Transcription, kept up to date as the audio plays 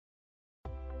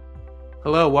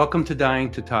Hello, welcome to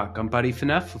Dying to Talk. I'm Buddy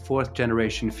Fineff, a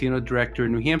fourth-generation funeral director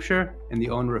in New Hampshire and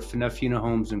the owner of Fineff Funeral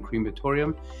Homes and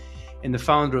Crematorium, and the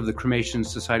founder of the Cremation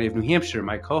Society of New Hampshire.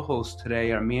 My co-hosts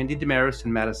today are Mandy Damaris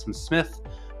and Madison Smith,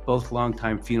 both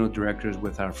longtime funeral directors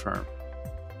with our firm.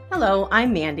 Hello,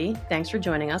 I'm Mandy. Thanks for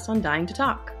joining us on Dying to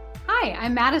Talk. Hi,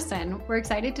 I'm Madison. We're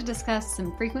excited to discuss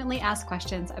some frequently asked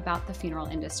questions about the funeral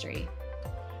industry.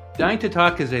 Dying to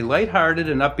Talk is a lighthearted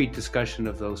and upbeat discussion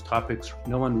of those topics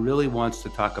no one really wants to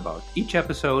talk about. Each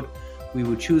episode, we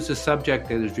will choose a subject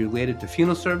that is related to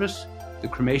funeral service, the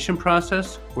cremation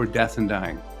process, or death and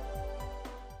dying.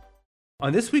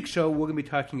 On this week's show, we're going to be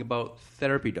talking about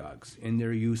therapy dogs and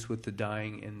their use with the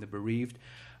dying and the bereaved.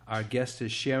 Our guest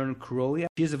is Sharon Carolli.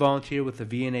 She is a volunteer with the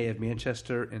VNA of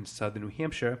Manchester in southern New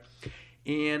Hampshire.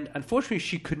 And unfortunately,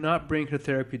 she could not bring her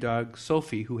therapy dog,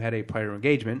 Sophie, who had a prior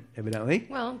engagement, evidently.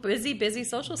 Well, busy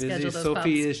social schedule, those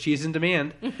Sophie pups. she's in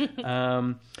demand.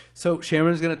 So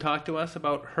Sharon's going to talk to us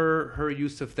about her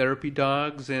use of therapy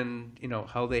dogs and,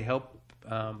 how they help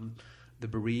the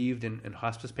bereaved and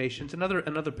hospice patients and other,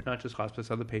 not just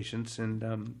hospice, other patients.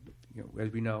 And,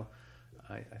 as we know,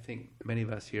 I think many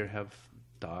of us here have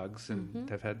dogs and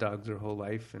have had dogs their whole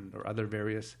life or other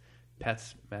various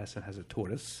pets. Madison has a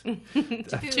tortoise.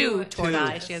 Two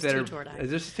tortoise. She has two tortoise.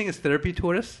 Is there such a thing as therapy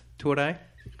tortoise? Tortoise?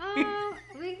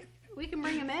 We can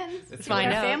bring him in. It's fine.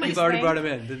 You've already brought him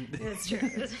in. That's true.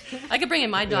 I could bring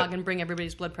in my dog and bring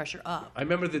everybody's blood pressure up. I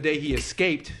remember the day he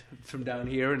escaped from down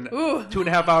here, and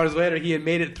 2.5 hours later, he had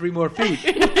made it 3 more feet.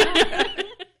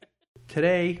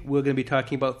 Today, we're going to be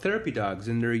talking about therapy dogs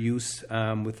and their use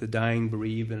with the dying,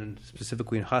 bereaved, and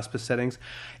specifically in hospice settings.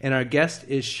 And our guest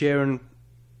is Sharon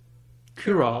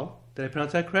Carolli. Did I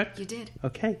pronounce that correct? You did.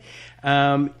 Okay.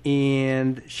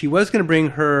 And she was going to bring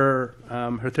her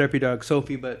therapy dog,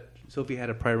 Sophie, but Sophie had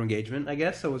a prior engagement, I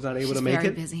guess, so was not able to make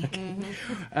it. She's very busy.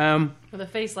 Mm-hmm. With a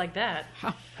face like that.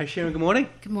 Hi, Sharon. Good morning.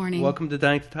 Good morning. Welcome to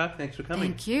Dying to Talk. Thanks for coming.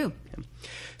 Thank you.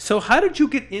 So how did you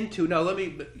get into... Now,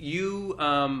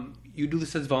 you do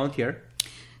this as volunteer.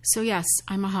 So yes,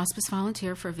 I'm a hospice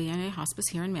volunteer for VNA Hospice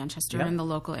here in Manchester in the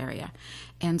local area.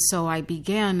 And so I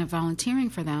began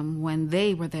volunteering for them when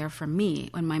they were there for me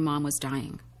when my mom was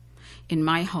dying in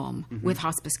my home with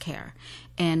hospice care.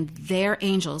 And their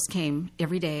angels came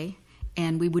every day,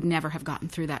 and we would never have gotten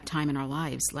through that time in our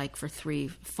lives, like for 3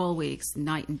 full weeks,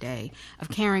 night and day, of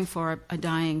caring for a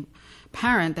dying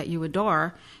parent that you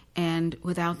adore. And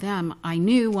without them, I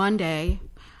knew one day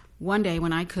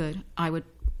when I could, I would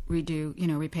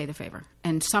repay the favor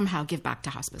and somehow give back to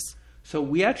hospice. So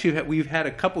we've had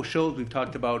a couple shows we've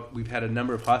talked about. We've had a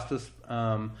number of hospice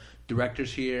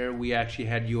directors here. We actually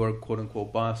had your quote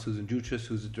unquote boss, Susan Jutras,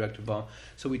 who's the director of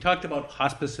So we talked about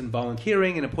hospice and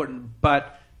volunteering and important,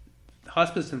 but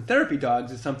hospice and therapy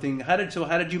dogs is something. How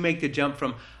did you make the jump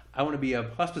from I want to be a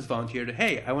hospice volunteer to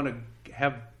hey, I want to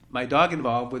have my dog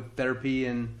involved with therapy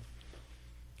and...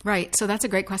 Right. So that's a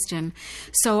great question.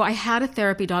 So I had a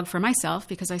therapy dog for myself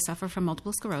because I suffer from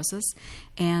multiple sclerosis.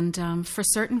 And for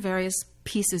certain various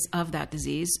pieces of that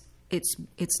disease,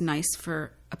 it's nice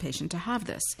for a patient to have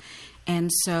this.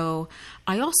 And so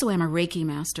I also am a Reiki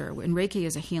master. And Reiki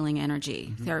is a healing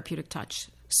energy, therapeutic touch,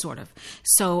 sort of.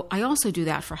 So I also do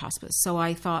that for hospice. So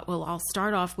I thought, well, I'll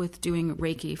start off with doing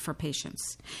Reiki for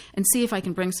patients and see if I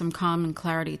can bring some calm and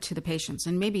clarity to the patients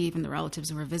and maybe even the relatives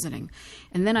who are visiting.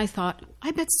 And then I thought,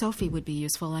 I bet Sophie would be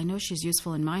useful. I know she's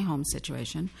useful in my home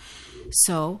situation.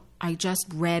 So I just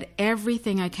read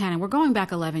everything I can. And we're going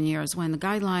back 11 years when the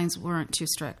guidelines weren't too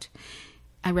strict.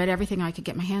 I read everything I could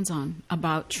get my hands on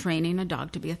about training a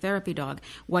dog to be a therapy dog.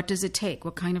 What does it take?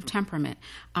 What kind of temperament?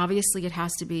 Obviously, it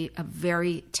has to be a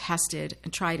very tested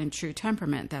and tried and true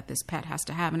temperament that this pet has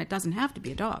to have, and it doesn't have to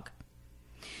be a dog.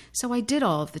 So I did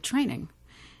all of the training,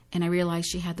 and I realized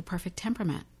she had the perfect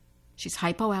temperament. She's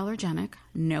hypoallergenic.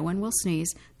 No one will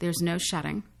sneeze. There's no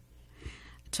shedding.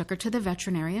 Took her to the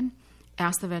veterinarian,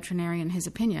 asked the veterinarian his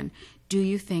opinion. Do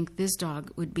you think this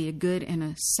dog would be good in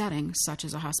a setting such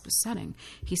as a hospice setting?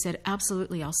 He said,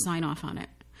 absolutely, I'll sign off on it.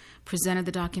 Presented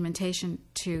the documentation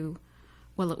to,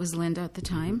 it was Linda at the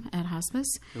time at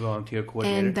hospice. The volunteer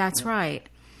coordinator. And that's right.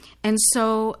 And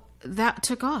so that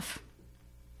took off.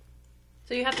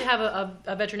 So you have to have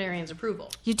a veterinarian's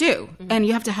approval. You do. And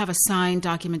you have to have a signed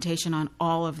documentation on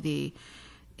all of the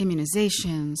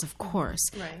immunizations, of course.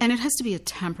 Right. And it has to be a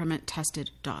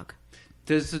temperament-tested dog.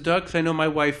 There's a dog, because I know my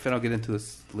wife, and I'll get into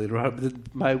this later on,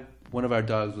 one of our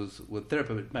dogs was with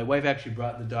therapy, but my wife actually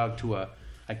brought the dog to a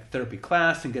therapy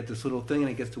class and get this little thing,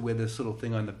 and it gets to wear this little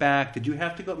thing on the back. Did you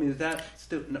have to go? I mean, is that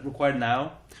still required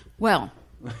now? Well,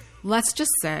 let's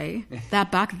just say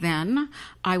that back then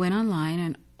I went online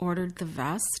and ordered the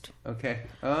vest. Okay.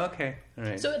 All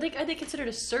right. So are they considered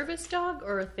a service dog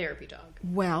or a therapy dog?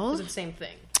 Well, Is it the same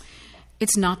thing?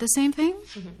 it's not the same thing,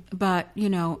 but,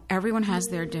 everyone has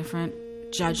their different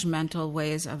judgmental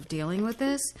ways of dealing with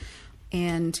this.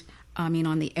 And,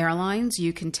 on the airlines,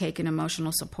 you can take an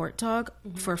emotional support dog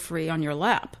for free on your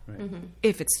lap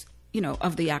if it's,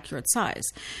 of the accurate size,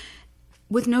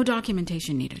 with no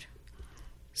documentation needed.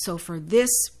 So for this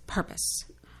purpose,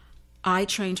 I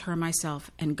trained her myself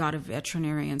and got a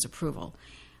veterinarian's approval.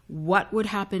 What would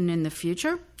happen in the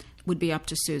future would be up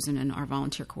to Susan, and our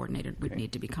volunteer coordinator would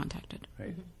need to be contacted.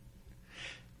 Right.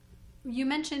 You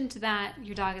mentioned that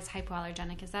your dog is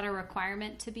hypoallergenic. Is that a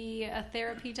requirement to be a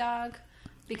therapy dog?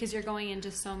 Because you're going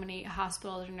into so many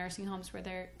hospitals or nursing homes where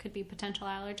there could be potential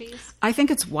allergies? I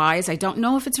think it's wise. I don't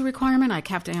know if it's a requirement. I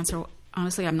have to answer.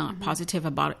 Honestly, I'm not positive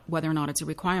about whether or not it's a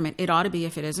requirement. It ought to be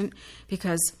if it isn't,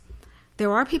 because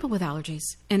there are people with allergies,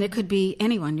 and it could be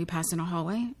anyone you pass in a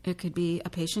hallway. It could be a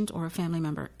patient or a family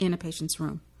member in a patient's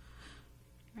room.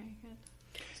 Very good.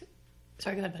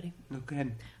 Sorry, go ahead, buddy. No, go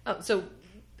ahead. Oh, so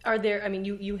are there? I mean,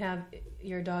 you have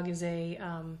your dog is a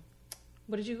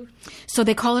what did you? So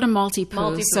they call it a Maltipoo.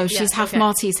 Maltipoo, So she's yes, half okay.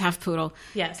 Maltese, half Poodle.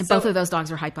 Yes. And So- both of those dogs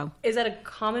are hypo. Is that a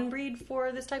common breed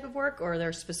for this type of work, or are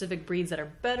there specific breeds that are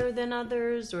better than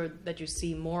others, or that you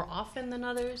see more often than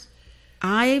others?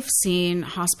 I've seen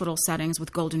hospital settings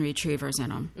with golden retrievers in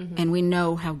them, and we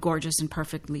know how gorgeous and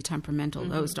perfectly temperamental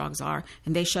those dogs are,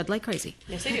 and they shed like crazy.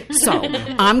 Yes, they do. So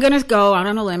I'm going to go out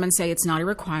on a limb and say it's not a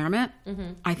requirement.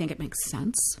 I think it makes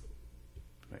sense.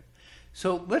 Right.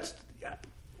 So let's.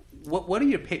 What are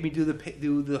your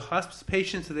do the hospice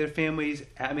patients or their families?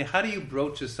 I mean, how do you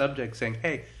broach the subject, saying,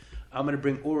 "Hey, I'm going to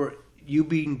bring," or you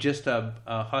being just a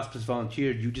hospice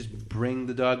volunteer, you just bring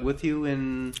the dog with you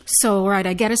and. So, right,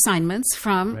 I get assignments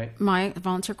from Right. my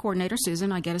volunteer coordinator,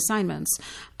 Susan. I get assignments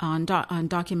on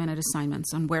documented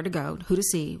assignments on where to go, who to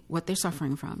see, what they're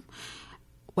suffering from,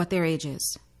 what their age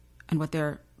is, and what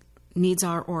their needs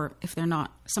are, or if they're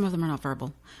not, some of them are not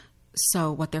verbal.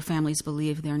 So what their families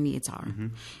believe their needs are.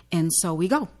 And so we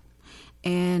go.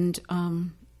 And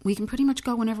we can pretty much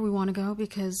go whenever we want to go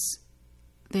because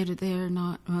they're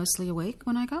not mostly awake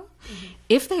when I go.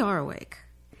 If they are awake,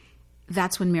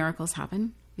 that's when miracles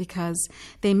happen, because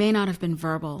they may not have been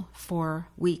verbal for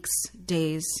weeks,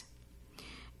 days,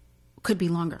 could be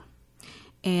longer.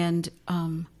 And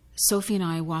Sophie and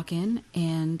I walk in,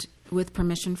 and with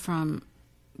permission from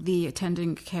the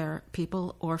attending care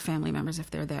people or family members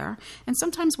if they're there. And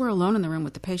sometimes we're alone in the room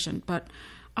with the patient, but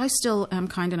I still am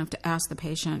kind enough to ask the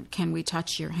patient, can we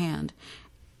touch your hand?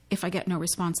 If I get no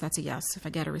response, that's a yes. If I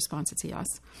get a response, it's a yes.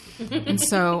 And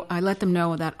so I let them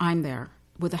know that I'm there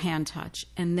with a hand touch,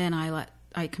 and then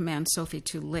I command Sophie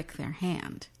to lick their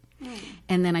hand.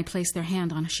 And then I place their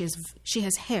hand on, she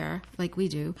has hair like we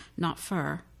do, not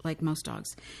fur like most dogs.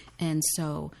 And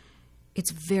so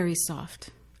it's very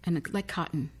soft. And like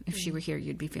cotton. If she were here,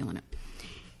 you'd be feeling it.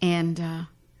 And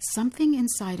something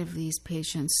inside of these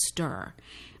patients stir.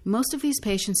 Most of these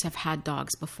patients have had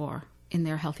dogs before in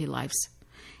their healthy lives.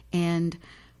 And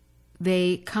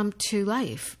they come to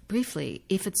life briefly.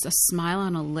 If it's a smile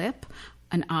on a lip,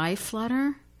 an eye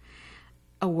flutter,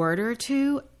 a word or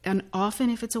two, and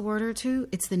often if it's a word or two,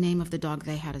 it's the name of the dog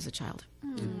they had as a child.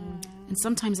 And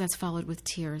sometimes that's followed with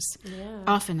tears. Yeah.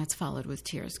 Often that's followed with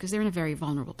tears because they're in a very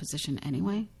vulnerable position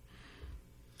anyway.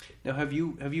 Now, have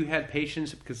you had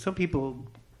patients, because some people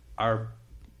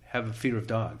have a fear of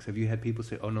dogs. Have you had people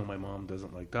say, "Oh no, my mom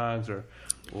doesn't like dogs," or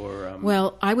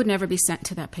Well, I would never be sent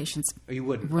to that patient's you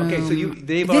wouldn't. room. Okay, so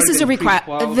they've this already is a been requirement.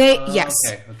 pre-qualified? Yes.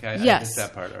 Okay, I yes. missed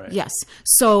that part. All right. Yes.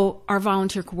 So our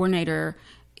volunteer coordinator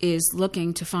is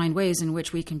looking to find ways in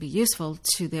which we can be useful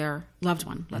to their loved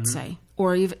one, let's say,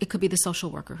 or even, it could be the social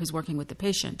worker who's working with the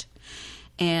patient.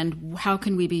 And how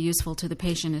can we be useful to the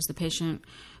patient? Is the patient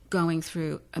going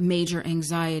through a major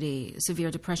anxiety, severe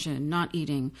depression, not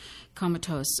eating,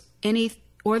 comatose,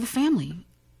 or the family?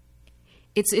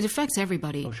 It affects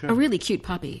everybody. Oh, sure. A really cute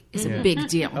puppy is a big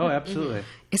deal. Oh, absolutely.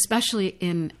 Especially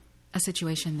in a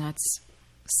situation that's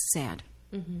sad.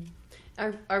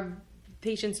 Are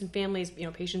patients and families,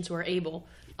 patients who are able,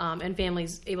 and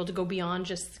families able to go beyond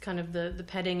just kind of the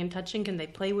petting and touching? Can they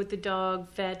play with the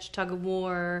dog, fetch, tug of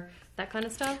war, that kind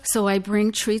of stuff? So I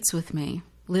bring treats with me,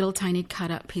 little tiny cut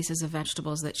up pieces of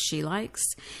vegetables that she likes,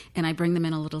 and I bring them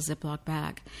in a little Ziploc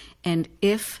bag. And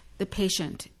if the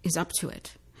patient is up to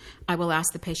it, I will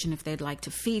ask the patient if they'd like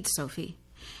to feed Sophie.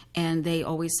 And they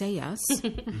always say yes.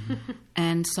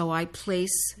 And so I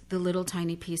place the little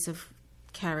tiny piece of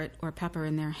carrot or pepper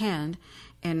in their hand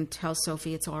and tell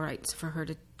Sophie it's all right for her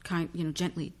to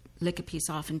gently lick a piece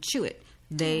off and chew it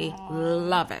They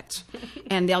love it.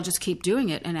 And they'll just keep doing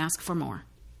it and ask for more.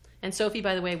 And Sophie,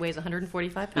 by the way, weighs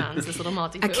 145 pounds, this little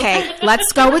Maltese. Okay,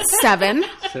 let's go with 7.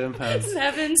 7 pounds.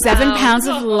 7 pounds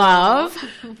of love.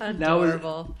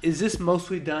 Adorable. Now, is this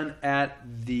mostly done at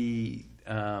the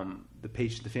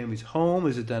patient, the family's home?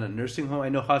 Is it done at a nursing home? I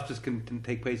know hospice can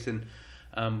take place in.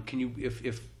 Can you,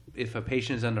 if a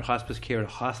patient is under hospice care at a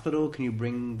hospital, can you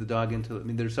bring the dog into? I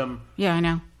mean, there's some. Yeah, I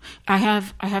know. I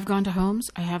have gone to homes.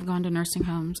 I have gone to nursing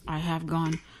homes. I have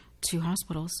gone to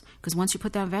hospitals because once you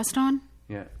put that vest on,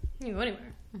 Yeah. You can go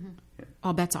anywhere. Yeah.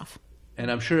 all bets off. And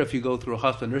I'm sure if you go through a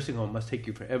hospital nursing home, it must take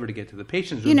you forever to get to the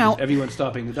patient's room. You know, because everyone's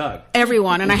stopping the dog.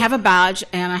 Everyone, and I have a badge,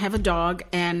 and I have a dog,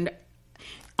 and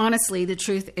honestly, the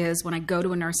truth is, when I go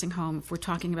to a nursing home, if we're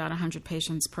talking about 100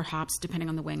 patients, perhaps, depending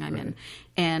on the wing I'm in,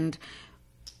 and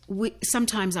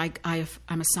sometimes I'm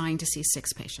assigned to see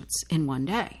 6 patients in one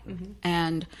day,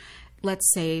 and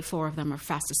let's say 4 of them are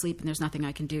fast asleep, and there's nothing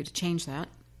I can do to change that,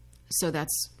 so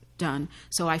that's done.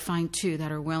 So I find 2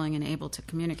 that are willing and able to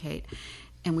communicate,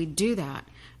 and we do that.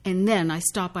 And then I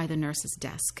stop by the nurse's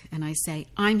desk and I say,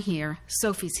 I'm here,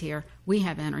 Sophie's here, we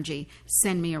have energy,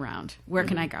 send me around. Where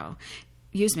can I go?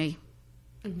 Use me.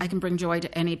 I can bring joy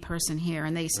to any person here,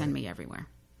 and they send me everywhere.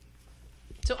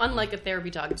 So unlike a therapy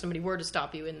dog, if somebody were to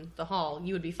stop you in the hall,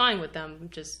 you would be fine with them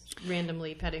just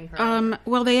randomly petting her?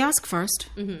 Well, they ask first,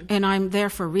 and I'm there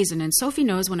for a reason. And Sophie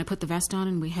knows when I put the vest on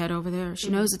and we head over there, she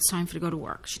knows it's time for to go to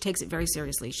work. She takes it very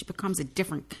seriously. She becomes a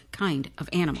different kind of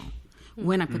animal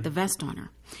when I put the vest on her.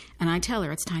 And I tell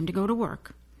her it's time to go to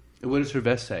work. What does her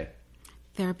vest say?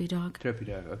 Therapy dog. Therapy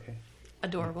dog, okay.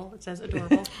 Adorable. It says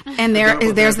adorable. And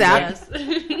there's that.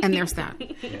 Yes. And there's that.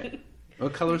 Yeah.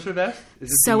 What color is her vest?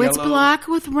 Is it So it's yellow? black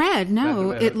with red. No, Black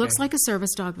with red, it looks okay. like a service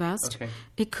dog vest. Okay.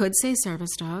 It could say service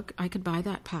dog. I could buy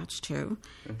that patch too.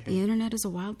 Okay. The internet is a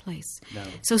wild place. No.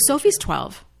 So Sophie's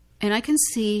 12, and I can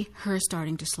see her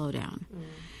starting to slow down.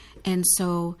 And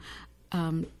so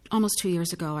almost 2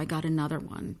 years ago, I got another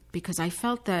one because I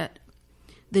felt that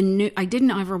I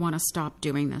didn't ever want to stop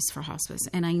doing this for hospice,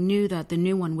 and I knew that the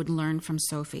new one would learn from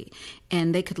Sophie,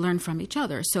 and they could learn from each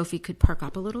other. Sophie could perk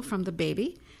up a little from the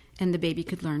baby, and the baby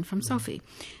could learn from Sophie.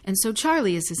 And so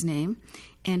Charlie is his name,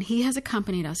 and he has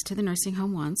accompanied us to the nursing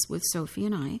home once with Sophie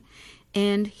and I,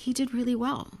 and he did really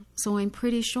well. So I'm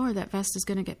pretty sure that vest is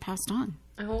going to get passed on.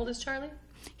 How old is Charlie?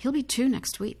 He'll be 2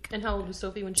 next week. And how old was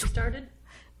Sophie when she started?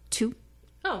 2.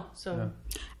 Oh, so...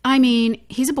 I mean,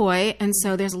 he's a boy, and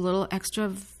so there's a little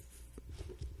extra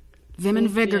vim and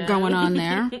vigor going on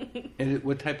there. And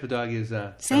what type of dog is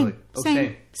Same. Charlie? Oh,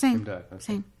 same dog. Okay.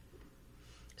 Same.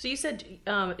 So you said it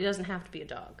doesn't have to be a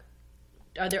dog.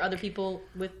 Are there other people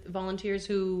with volunteers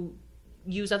who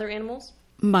use other animals?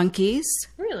 Monkeys.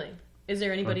 Really? Is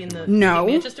there anybody in the No.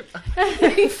 Manchester?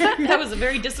 That was a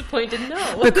very disappointed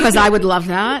no. Because I would love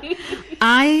that.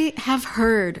 I have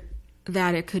heard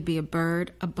that it could be a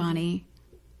bird, a bunny,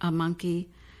 a monkey.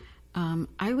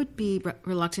 I would be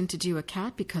reluctant to do a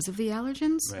cat because of the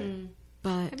allergens. Right.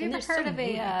 But Have you ever heard of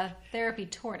a therapy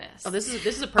tortoise? Oh, this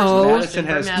is a person. Oh, Madison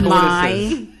has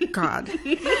Madison. my God.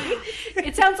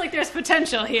 It sounds like there's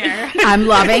potential here. I'm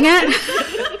loving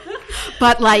it.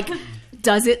 But, like,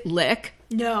 does it lick?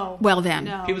 No. Well, then.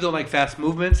 No. People don't like fast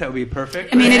movements. That would be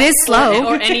perfect. I mean, it is slow.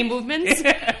 Or any movements.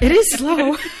 It is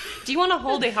slow. Do you want to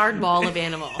hold a hard ball of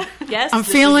animal? Yes. I'm this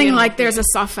is feeling animal like food. there's a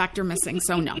soft factor missing,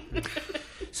 so no.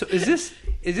 So is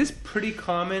this pretty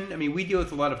common? I mean, we deal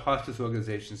with a lot of hospice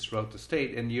organizations throughout the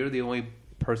state, and you're the only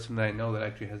person that I know that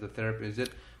actually has a therapist. Is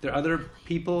it? There other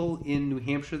people in New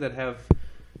Hampshire that have,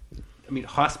 I mean,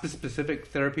 hospice-specific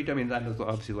therapy? I mean, I know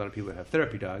obviously a lot of people that have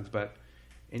therapy dogs, but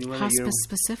anyone that you're... Hospice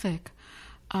specific.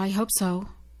 I hope so.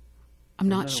 I'm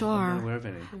not sure. I'm not aware of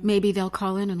any. Maybe they'll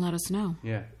call in and let us know.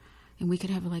 Yeah. And we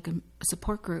could have like a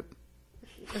support group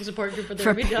A support group for for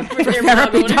therapy dogs.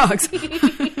 therapy dogs.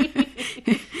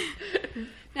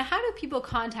 Now, how do people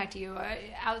contact you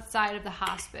outside of the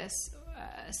hospice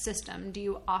system? Do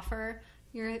you offer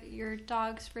your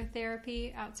dogs for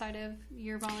therapy outside of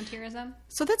your volunteerism?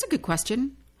 So that's a good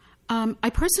question. I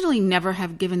personally never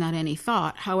have given that any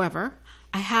thought. However,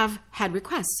 I have had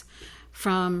requests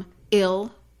from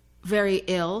very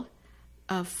ill,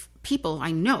 of people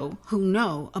I know who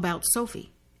know about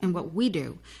Sophie and what we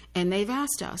do. And they've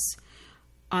asked us,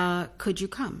 could you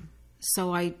come?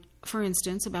 So for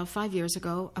instance, about 5 years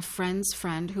ago, a friend's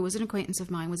friend who was an acquaintance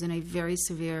of mine was in a very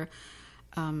severe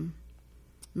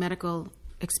medical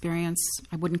experience.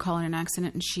 I wouldn't call it an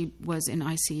accident, and she was in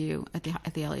ICU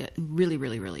at the Elliott, really,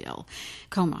 really, really ill,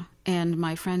 coma. And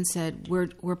my friend said,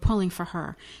 "We're pulling for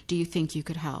her. Do you think you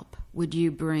could help? Would you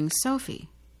bring Sophie?"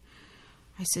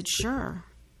 I said, "Sure.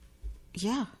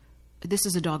 Yeah, this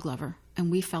is a dog lover. and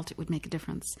we felt it would make a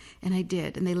difference. And I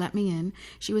did, and they let me in.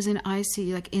 She was in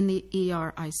ICU, like in the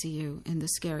ER ICU, in the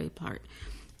scary part.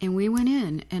 And we went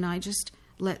in, and I just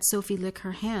let Sophie lick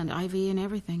her hand, IV and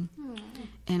everything.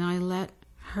 And I let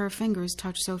her fingers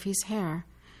touch Sophie's hair.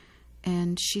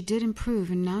 And she did improve,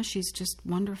 and now she's just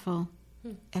wonderful.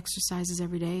 Exercises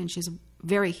every day, and she's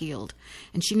very healed.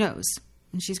 And she knows,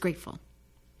 and she's grateful.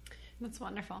 That's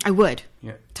wonderful. I would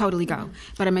Yeah. totally go.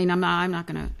 But I mean, I'm not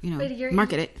going to,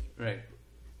 market it. Right.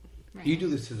 Right. You do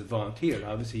this as a volunteer.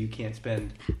 Obviously, you can't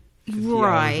spend 50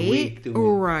 hours a week doing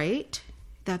Right.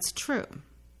 That's true.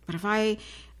 But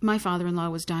my father-in-law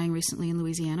was dying recently in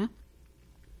Louisiana.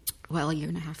 Well, a year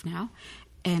and a half now.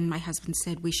 And my husband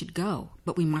said we should go,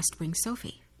 but we must bring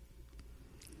Sophie.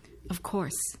 Of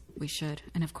course we should,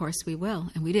 and of course we will.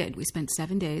 And we did. We spent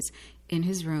 7 days in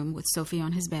his room with Sophie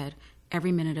on his bed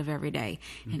every minute of every day.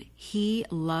 And he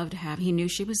loved he knew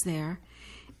she was there,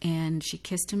 and she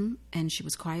kissed him, and she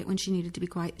was quiet when she needed to be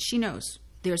quiet. She knows.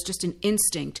 There's just an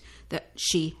instinct that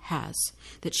she has,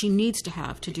 that she needs to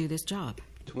have to do this job.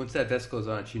 So once that vest goes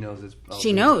on, she knows it's...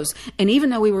 She knows. And even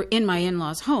though we were in my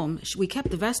in-laws' home, we kept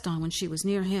the vest on when she was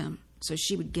near him, so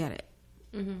she would get it.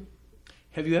 Mm-hmm.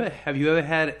 Have you ever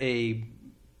had a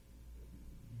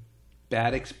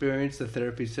bad experience? The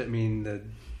therapy, I mean, the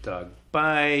dog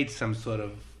bite, some sort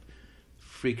of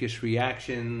freakish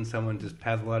reaction, someone just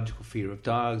pathological fear of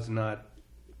dogs, not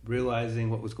realizing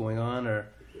what was going on, or...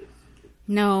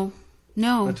 No.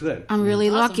 That's good. I'm really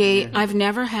Awesome. lucky. Yeah. I've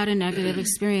never had a negative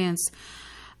experience.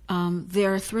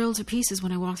 They're thrilled to pieces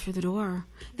when I walk through the door.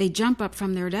 They jump up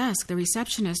from their desk, the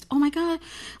receptionist. Oh my God,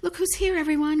 look who's here,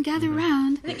 everyone. Gather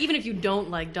around. I think even if you don't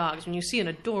like dogs, when you see an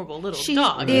adorable little She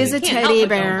dog, is you a can't help teddy but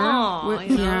go, bear. "Aw,"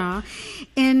 you know? Yeah.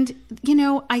 And,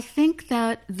 I think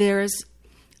that there's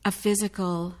a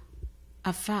physical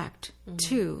effect,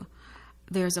 too.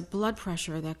 There's a blood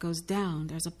pressure that goes down.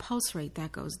 There's a pulse rate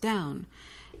that goes down.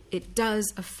 It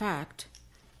does affect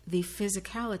the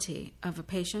physicality of a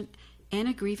patient and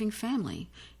a grieving family.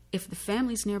 If the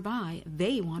family's nearby,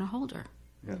 they want to hold her.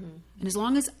 Yeah. And as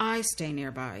long as I stay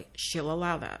nearby, she'll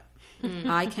allow that.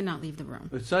 I cannot leave the room.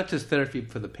 It's not just therapy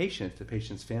for the patient, the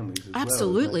patient's families as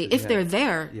Absolutely. well. If they're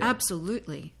there, Yeah.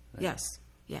 absolutely. Right.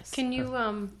 Yes. Can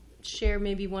you share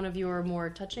maybe one of your more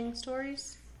touching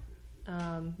stories?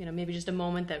 Maybe just a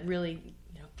moment that really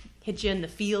hit you in the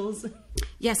feels.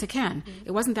 Yes, I can.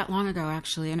 It wasn't that long ago,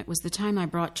 actually, and it was the time I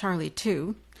brought Charlie,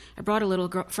 too. I brought a little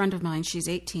friend of mine. She's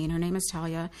 18. Her name is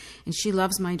Talia, and she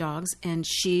loves my dogs, and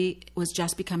she was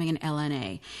just becoming an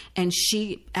LNA. And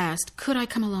she asked, could I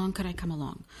come along? Could I come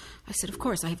along? I said, of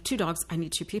course. I have 2 dogs. I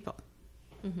need 2 people.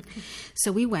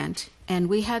 So we went, and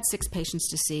we had 6 patients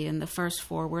to see, and the first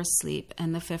 4 were asleep,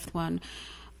 and the 5th one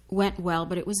went well,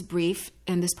 but it was brief,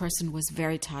 and this person was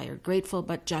very tired, grateful,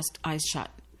 but just eyes shut.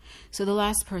 So the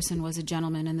last person was a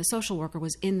gentleman, and the social worker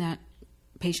was in that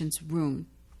patient's room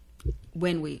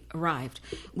when we arrived.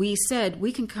 We said,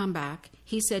 we can come back.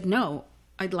 He said, no,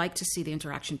 I'd like to see the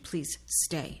interaction. Please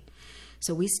stay.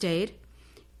 So we stayed,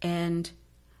 and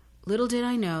little did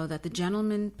I know that the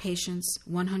gentleman patient's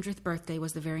 100th birthday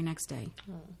was the very next day.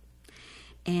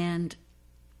 And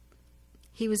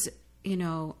he was, in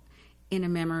a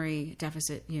memory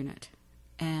deficit unit.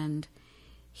 And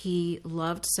he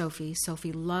loved Sophie.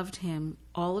 Sophie loved him.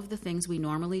 All of the things we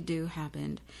normally do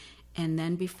happened. And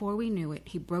then before we knew it,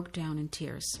 he broke down in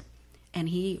tears. And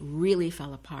he really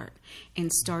fell apart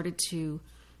and started to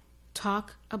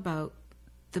talk about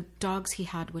the dogs he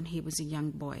had when he was a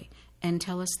young boy and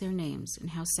tell us their names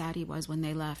and how sad he was when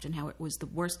they left and how it was the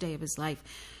worst day of his life.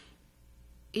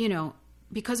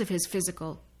 Because of his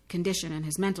physical condition and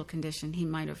his mental condition, he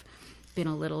might have been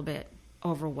a little bit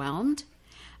overwhelmed.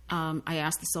 I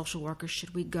asked the social worker,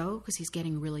 should we go? Because he's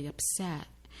getting really upset.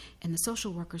 And the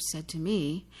social worker said to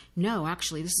me, no,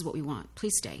 actually, this is what we want.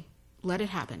 Please stay. Let it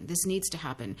happen. This needs to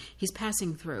happen. He's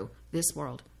passing through this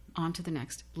world on to the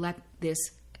next. Let this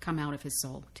come out of his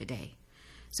soul today.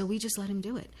 So we just let him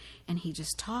do it. And he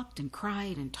just talked and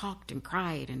cried and talked and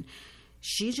cried. And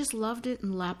she just loved it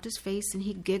and lapped his face, and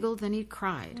he giggled and he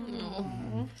cried.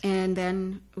 Mm-hmm. And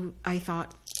then I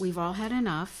thought, we've all had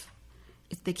enough.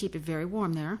 They keep it very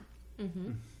warm there.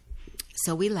 Mm-hmm.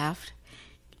 So we left,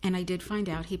 and I did find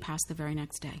out he passed the very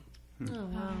next day. Oh,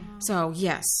 wow. So,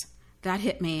 yes, that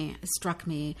hit me, struck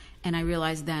me, and I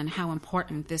realized then how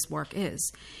important this work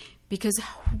is. Because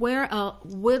where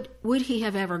would he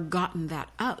have ever gotten that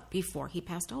out before he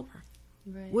passed over?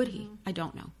 Right. Would he? I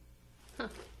don't know. Huh.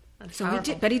 That's So powerful.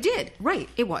 he did, but he did. Right,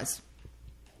 it was.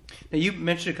 Now, you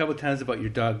mentioned a couple of times about your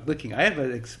dog licking. I have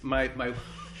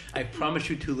I promise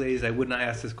you, two ladies, I would not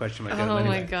ask this question. Oh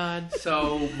my God!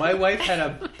 So my wife had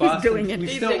a Boston. doing it. We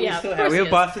still have. We have a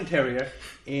Boston Terrier,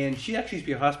 and she actually used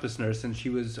to be a hospice nurse, and she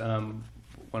was one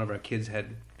of our kids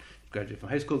had graduated from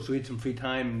high school, so we had some free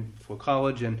time for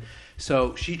college, and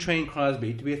so she trained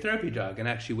Crosby to be a therapy dog, and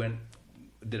actually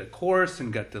did a course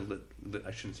and got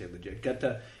I shouldn't say legit, got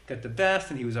the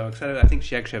vest, and he was all excited. I think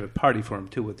she actually had a party for him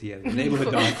too with the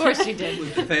neighborhood dog. Of course she did.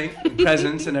 With the thing, and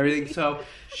presents and everything. So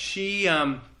she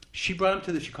brought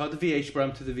him she called the VA. She brought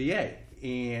him to the VA,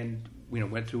 and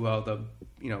went through all the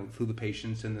through the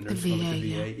patients and the nursing home at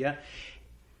the VA. Yeah.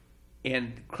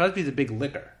 And Crosby's a big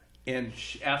licker. And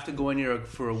after going there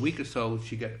for a week or so,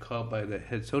 she got called by the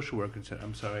head social worker and said,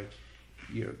 "I'm sorry,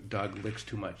 your dog licks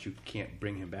too much. You can't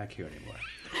bring him back here anymore."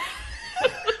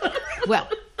 Well,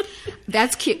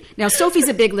 that's cute. Now, Sophie's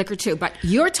a big licker too, but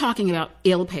you're talking about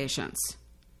ill patients.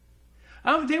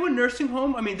 They were nursing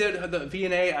home. I mean, the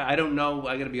VNA, I don't know.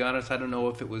 I got to be honest. I don't know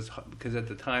if it was because at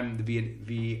the time the VA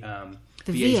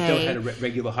still had a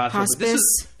regular hospital.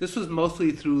 Hospice. This was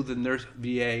mostly through the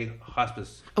VA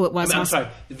hospice. Oh, it was. I'm sorry,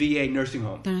 the VA nursing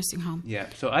home. The nursing home. Yeah.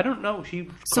 So I don't know.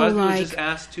 Crosby was just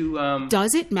asked to.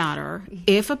 Does it matter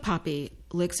if a puppy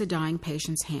licks a dying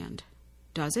patient's hand?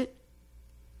 Does it?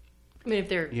 I mean, if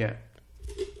they're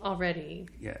already.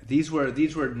 Yeah. These were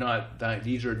not.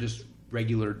 These are just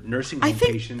regular nursing home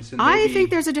patients. And I think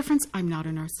there's a difference. I'm not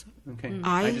a nurse. Okay.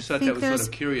 I just thought that was sort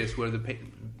of curious where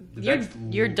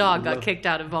your dog got kicked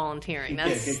out of volunteering.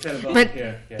 Kicked out of but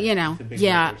volunteering.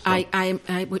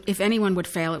 I would, if anyone would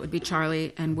fail, it would be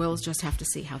Charlie, and we'll just have to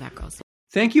see how that goes.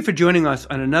 Thank you for joining us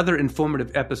on another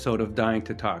informative episode of Dying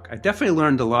to Talk. I definitely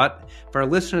learned a lot. If our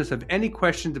listeners have any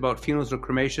questions about funerals or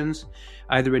cremations,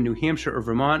 either in New Hampshire or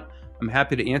Vermont, I'm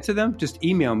happy to answer them. Just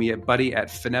email me at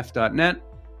buddy@phaneuf.net.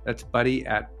 That's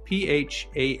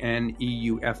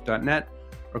buddy@phaneuf.net,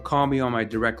 or call me on my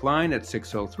direct line at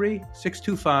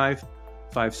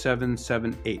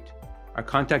 603-625-5778. Our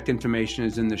contact information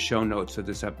is in the show notes of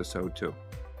this episode too.